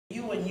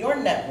you in your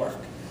network,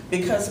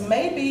 because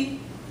maybe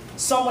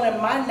someone in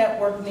my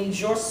network needs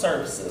your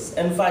services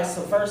and vice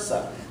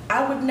versa.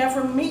 I would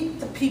never meet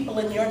the people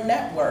in your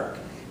network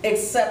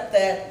except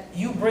that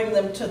you bring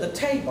them to the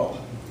table.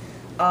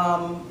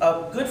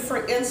 A good,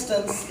 for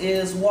instance,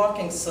 is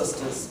Walking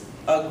Sisters,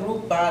 a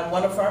group by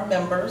one of our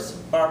members,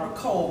 Barbara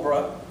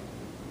Cobra.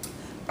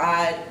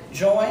 I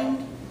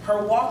joined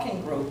her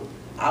walking group.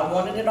 I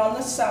wanted it on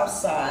the South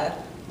Side.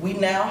 We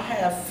now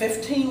have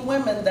 15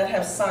 women that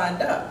have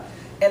signed up.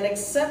 And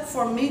except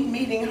for me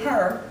meeting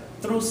her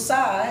through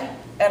Psy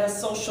at a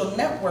social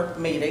network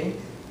meeting,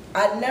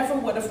 I never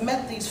would have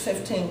met these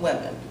 15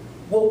 women.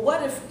 Well,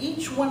 what if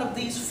each one of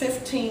these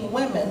 15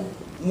 women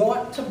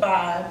want to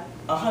buy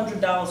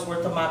 $100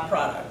 worth of my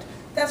product?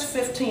 That's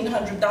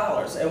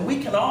 $1,500, and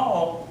we can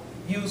all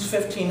use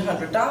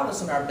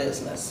 $1,500 in our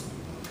business.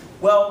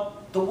 Well,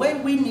 the way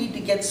we need to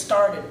get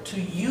started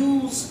to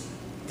use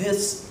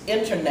this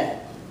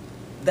internet,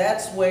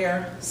 that's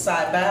where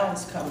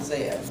Bounds comes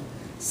in.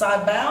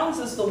 Bounds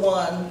is the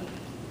one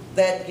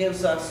that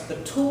gives us the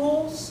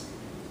tools,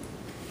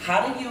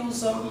 how to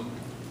use them,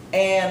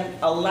 and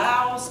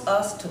allows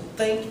us to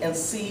think and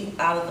see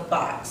out of the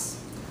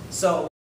box. So